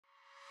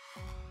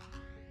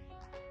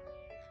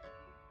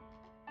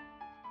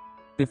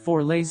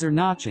Before laser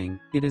notching,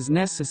 it is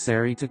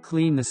necessary to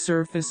clean the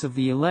surface of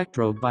the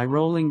electrode by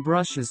rolling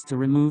brushes to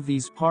remove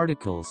these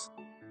particles.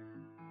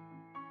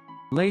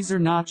 Laser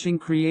notching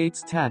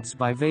creates tabs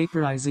by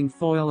vaporizing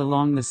foil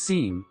along the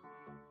seam.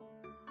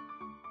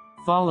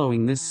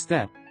 Following this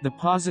step, the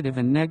positive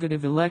and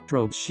negative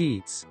electrode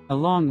sheets,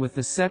 along with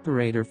the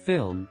separator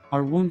film,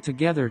 are wound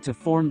together to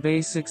form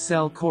basic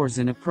cell cores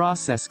in a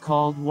process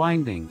called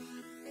winding.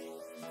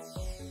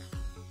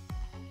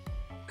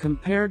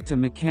 Compared to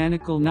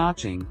mechanical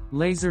notching,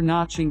 laser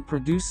notching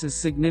produces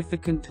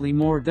significantly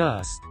more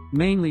dust,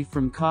 mainly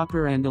from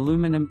copper and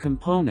aluminum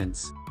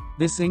components.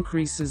 This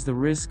increases the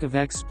risk of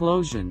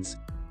explosions.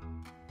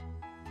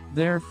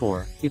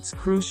 Therefore, it's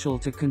crucial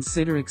to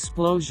consider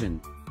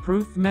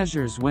explosion-proof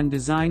measures when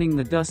designing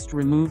the dust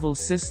removal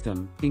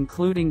system,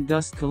 including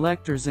dust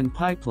collectors and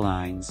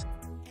pipelines.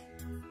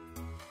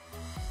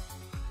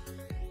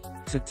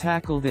 To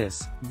tackle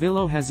this,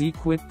 Villo has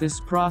equipped this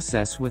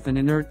process with an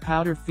inert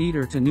powder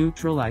feeder to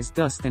neutralize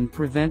dust and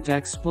prevent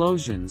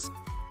explosions.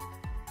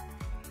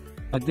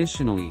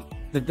 Additionally,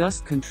 the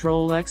dust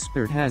control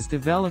expert has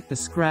developed a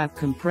scrap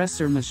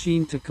compressor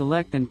machine to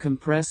collect and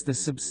compress the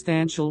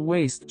substantial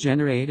waste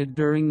generated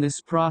during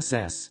this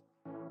process.